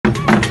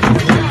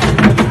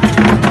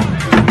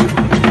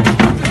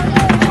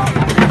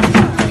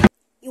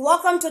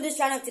Welcome to this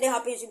channel. Today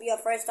happens to be your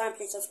first time.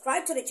 Please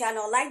subscribe to the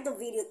channel, like the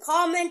video,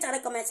 comment at the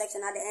comment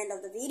section at the end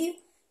of the video.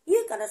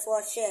 You can as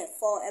well share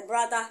for a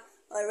brother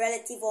or a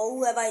relative or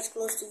whoever is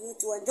close to you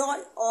to enjoy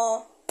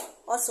or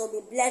also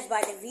be blessed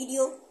by the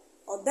video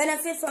or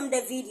benefit from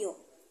the video.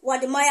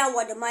 Wode is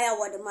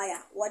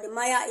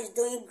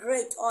doing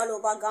great all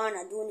over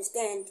Ghana. Do you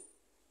understand?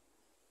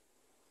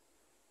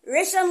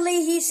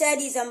 Recently, he said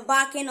he's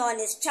embarking on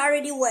his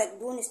charity work.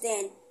 Do you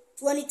understand?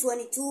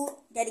 2022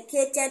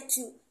 dedicated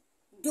to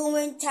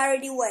doing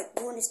charity work.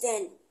 Do you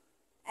understand?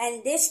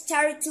 And this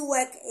charity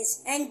work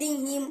is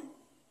ending him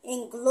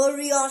in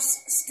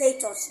glorious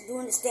status. Do you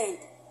understand?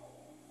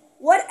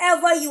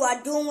 Whatever you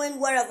are doing,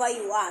 wherever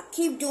you are,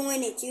 keep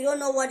doing it. You don't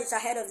know what is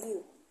ahead of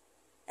you.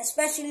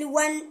 Especially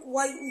when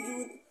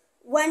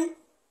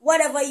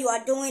whatever you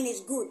are doing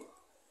is good.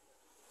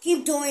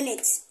 Keep doing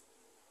it.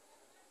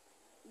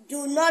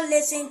 Do not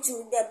listen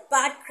to the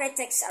bad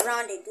critics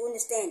around it. Do you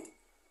understand?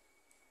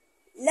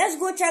 Let's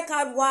go check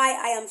out why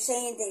I am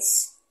saying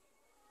this.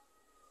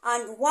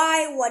 And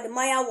why Wode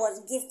was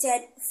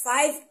gifted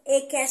 5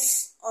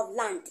 acres of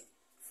land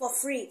for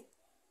free.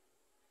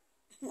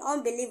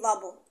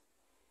 Unbelievable.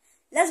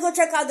 Let's go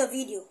check out the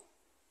video.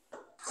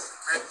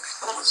 And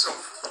because of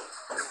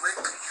the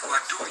work you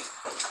are doing,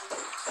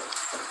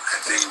 I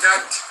think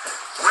that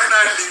when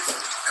I leave,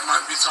 there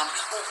must be some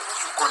people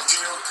who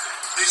continue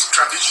this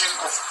tradition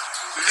of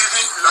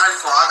living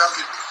life for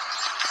other people.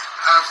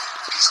 I've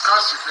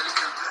discussed with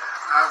Elikem.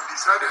 I've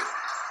decided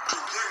to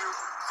give you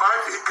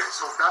 5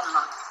 acres of that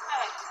land.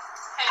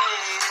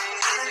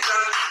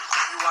 Anytime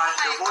you are in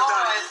the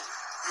Wode,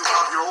 you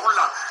have your own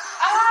land.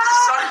 You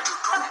decide to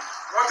do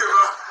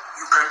whatever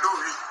you can do.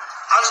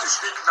 As we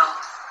speak now,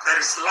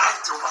 there is light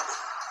over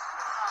there.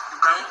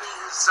 You can even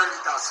sell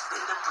it as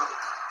building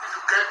product. If you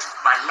get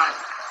my land,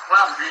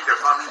 where I'm doing the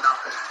farming now,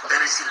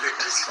 there is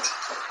electricity.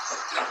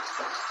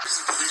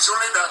 It's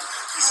only that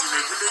it's in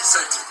a village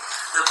setting.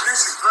 The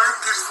place is very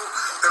peaceful.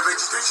 The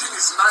vegetation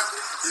is nice.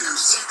 You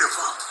see the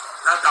farm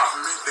that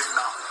I've made them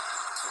now.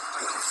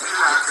 Feel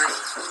like it.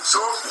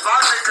 So 5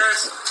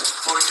 acres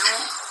for you,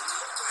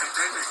 and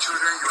then the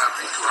children you are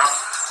going to have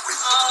with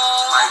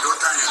my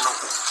daughter-in-law.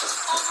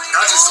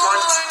 That is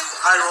what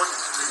I want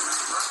to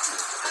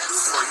do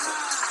for you.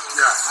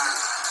 Yeah.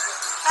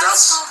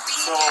 Just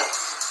for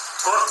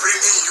God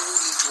bringing you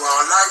into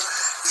our life.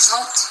 It's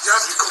not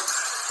just because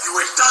you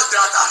were taught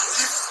that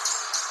if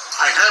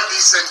I have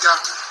this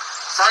center,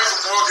 5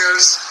 more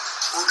girls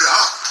would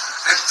have,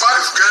 and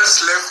 5 girls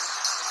left,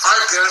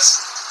 5 girls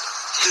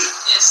came.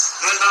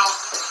 Yes. And now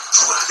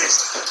 2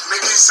 others,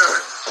 making 7.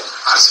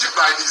 As if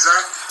by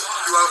design,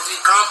 you have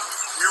become,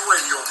 you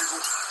and your people,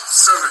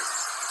 7.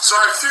 So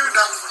I feel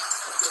that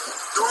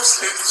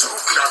those ladies who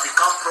could have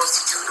become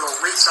prostitutes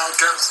or wayside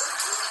girls,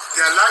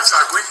 their lives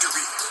are going to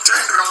be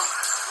turned around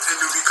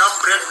and to become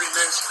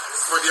breadwinners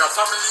for their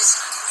families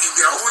in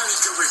their own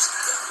little ways.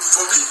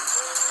 For me,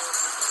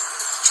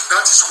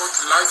 that is what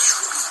life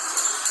should be.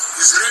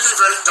 It's really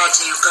very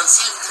touching. You can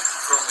see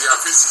from their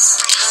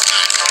faces.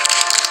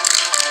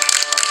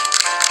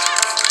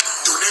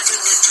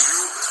 Donating it to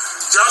you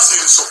just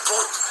in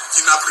support,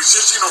 in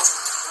appreciation of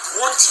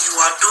what you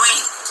are doing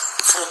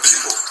for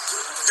people.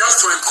 Just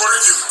to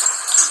encourage you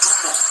to do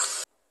more.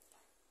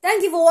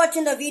 Thank you for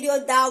watching the video.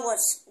 That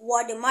was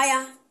Wode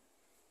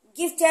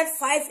gifted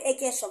 5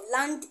 acres of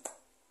land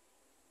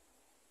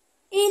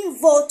in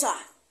Volta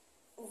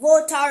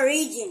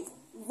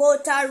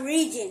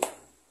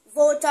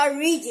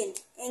region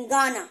in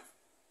Ghana.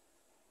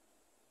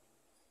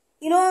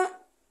 You know,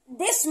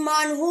 this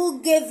man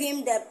who gave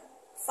him the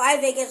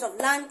 5 acres of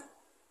land,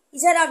 he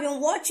said, I've been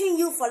watching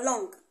you for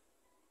long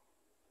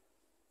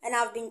and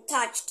I've been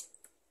touched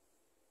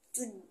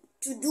to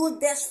do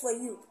this for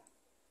you.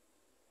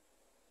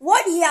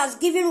 What he has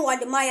given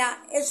Wode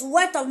is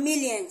worth of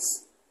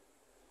millions.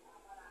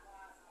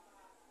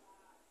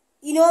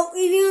 You know,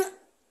 even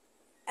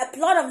a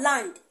plot of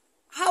land.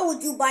 How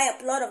would you buy a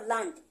plot of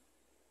land?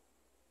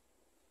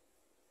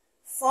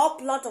 4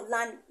 plots of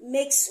land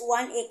makes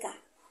 1 acre.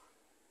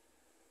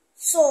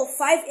 So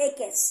 5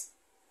 acres.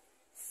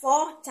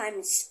 4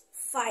 times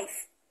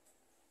 5.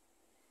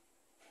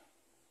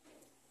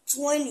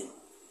 20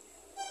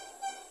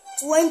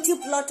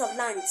 plots of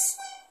land.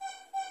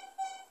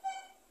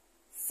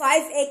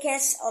 5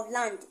 acres of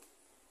land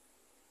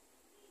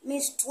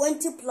means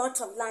 20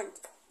 plots of land.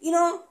 You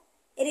know,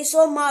 it is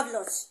so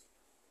marvelous.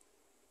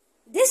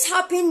 This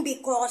happened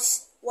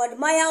because Wode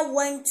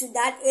went to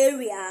that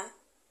area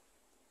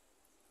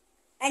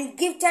and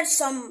gifted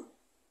some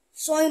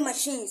sewing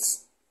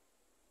machines.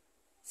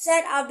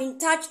 Said, I've been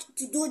touched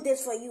to do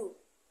this for you.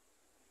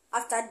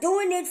 After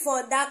doing it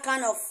for that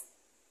kind of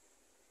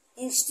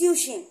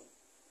institution,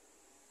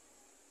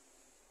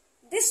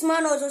 this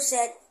man also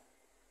said,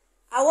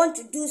 I want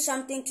to do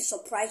something to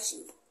surprise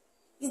you.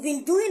 You've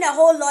been doing a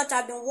whole lot.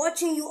 I've been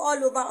watching you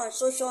all over on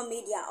social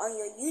media, on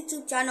your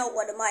YouTube channel,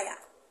 Wode.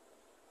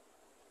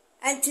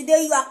 And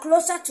today you are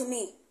closer to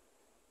me.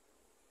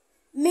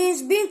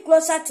 Means being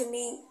closer to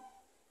me,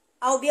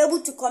 I'll be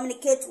able to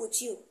communicate with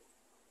you.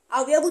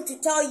 I'll be able to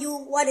tell you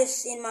what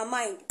is in my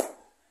mind.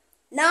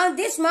 Now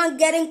this man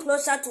getting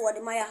closer to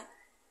Wode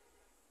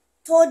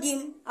told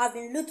him, I've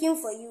been looking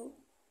for you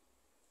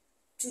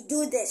to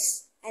do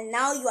this, and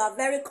now you are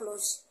very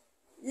close.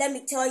 Let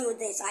me tell you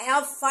this, I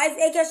have 5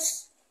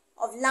 acres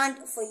of land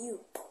for you.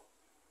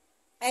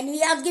 And he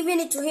has given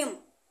it to him.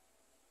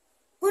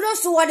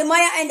 Kudos to Wode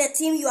and the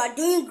team, you are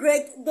doing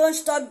great. Don't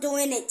stop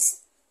doing it.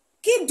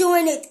 Keep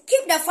doing it.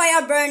 Keep the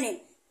fire burning.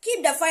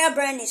 Keep the fire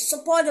burning.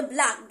 Support the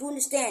black, do you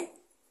understand?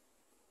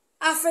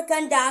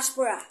 African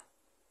diaspora.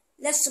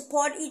 Let's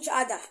support each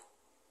other.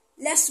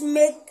 Let's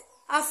make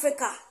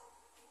Africa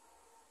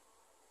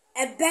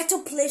a better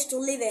place to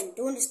live in,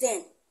 do you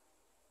understand?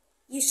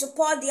 You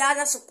support, the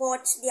other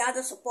support, the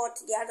other support,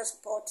 the other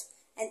support,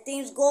 and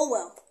things go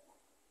well.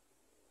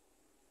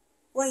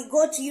 When you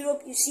go to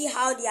Europe, you see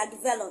how they are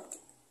developed.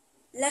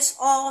 Let's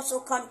also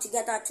come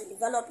together to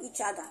develop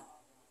each other.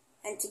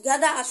 And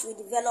together as we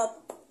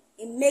develop,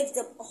 it makes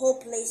the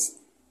whole place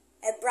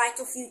a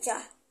brighter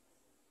future,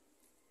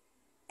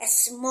 a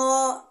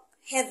small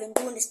heaven,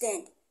 do you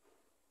understand?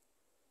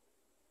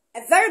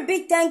 A very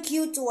big thank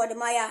you to Wode.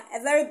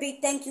 A very big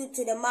thank you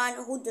to the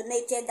man who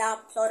donated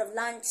that plot of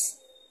land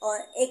or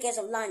acres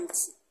of land.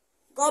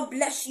 God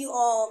bless you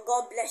all.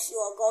 God bless you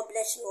all. God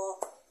bless you all.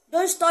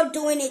 Don't stop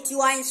doing it. You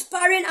are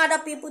inspiring other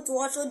people to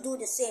also do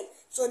the same.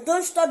 So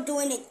don't stop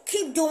doing it.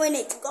 Keep doing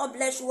it. God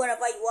bless you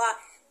wherever you are.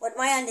 Wode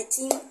and the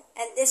team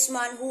and this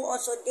man who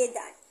also did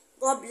that.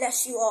 God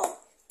bless you all.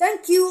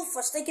 Thank you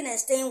for sticking and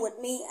staying with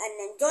me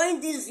and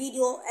enjoying this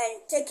video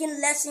and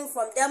taking lesson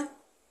from them.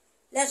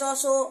 Let's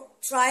also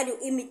try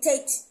to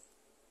imitate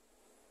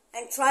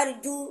and try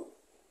to do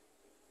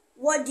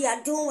what they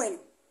are doing.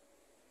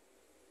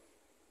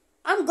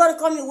 I'm going to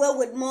come your way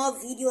with more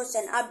videos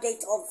and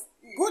updates of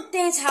good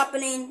things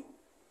happening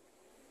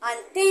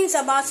and things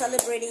about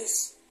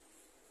celebrities.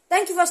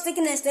 Thank you for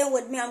sticking and staying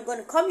with me. I'm going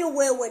to come your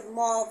way with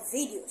more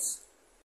videos.